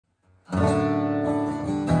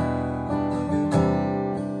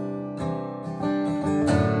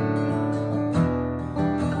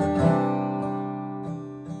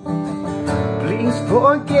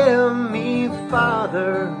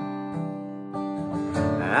Father,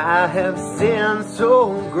 I have sinned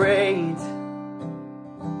so great.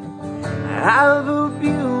 I've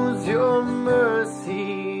abused your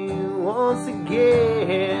mercy once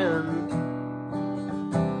again.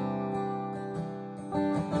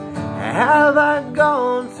 Have I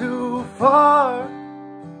gone too far?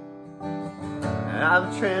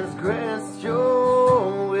 I've transgressed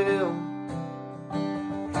your will.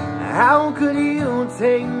 How could you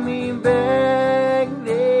take me back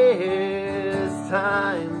this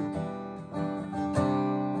time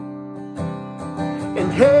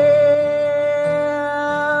and help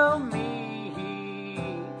me,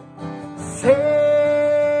 save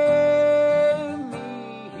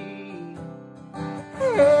me,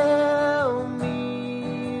 help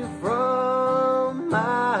me from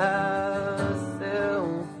myself?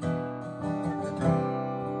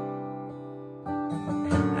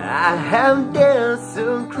 I have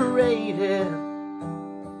desecrated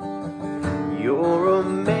your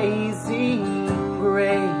amazing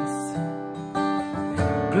grace.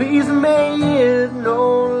 Please may it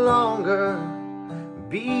no longer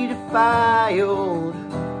be defiled.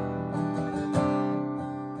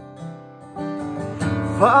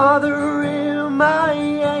 Father, in my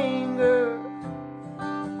anger,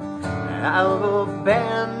 I've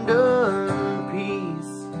abandoned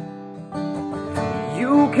peace.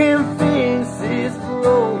 You can fix this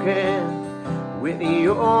broken with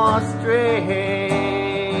your strength.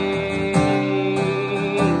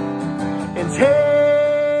 And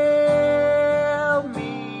tell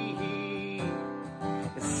me,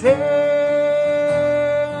 save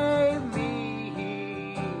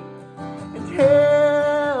me, and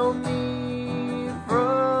help me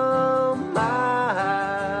from myself.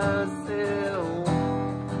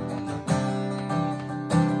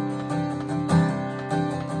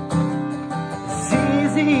 It's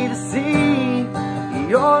easy to see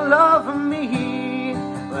your love for me,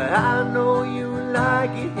 but I know you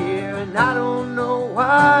like it here, and I don't know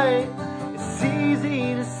why. It's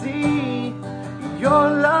easy to see your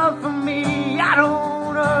love for me. I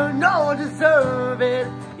don't earn or deserve it.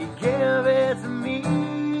 You give it to